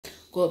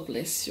God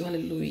bless you.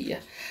 Hallelujah.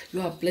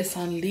 You are blessed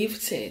and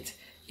lifted.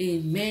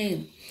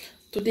 Amen.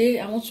 Today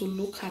I want to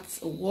look at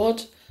a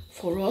word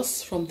for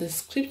us from the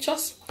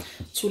scriptures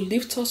to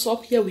lift us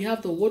up. Here we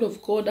have the word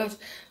of God that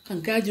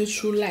can guide you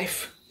through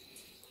life,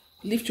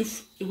 lift you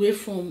away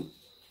from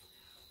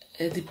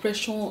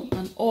depression,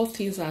 and all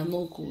things are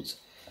not good.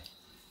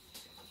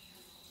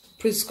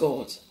 Praise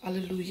God.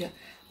 Hallelujah.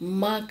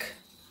 Mark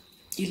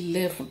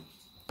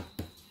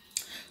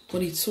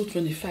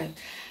 11:22-25.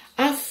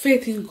 Have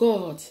faith in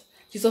God.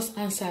 Jesus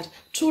answered,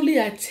 truly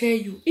I tell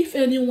you, if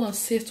anyone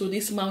says to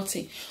this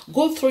mountain,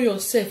 go throw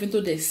yourself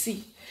into the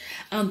sea,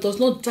 and does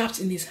not doubt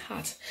in his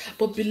heart,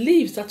 but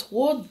believes that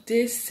what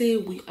they say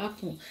will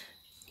happen,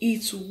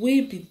 it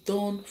will be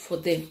done for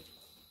them.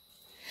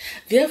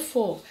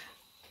 Therefore,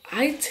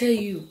 I tell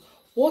you,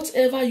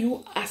 whatever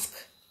you ask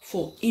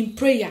for in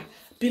prayer,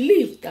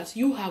 believe that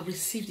you have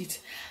received it,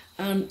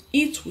 and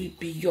it will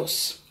be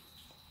yours.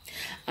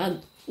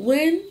 And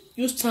when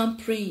you stand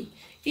praying,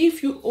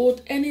 if you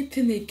hold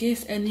anything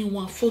against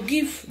anyone,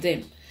 forgive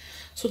them,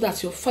 so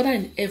that your Father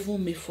in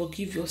heaven may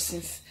forgive your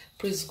sins.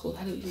 Praise God.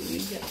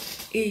 Hallelujah.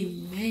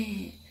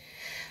 Amen.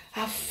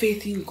 Have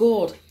faith in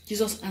God.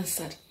 Jesus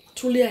answered,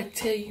 truly I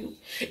tell you,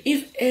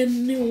 if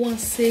anyone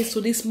says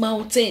to this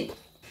mountain,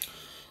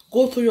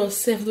 go through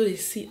yourself into the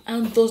sea,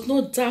 and does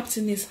not doubt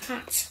in his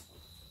heart,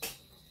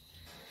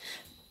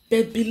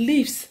 but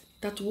believes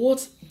that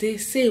what they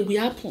say will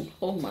happen,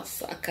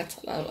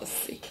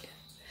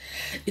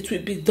 it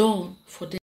will be done for them.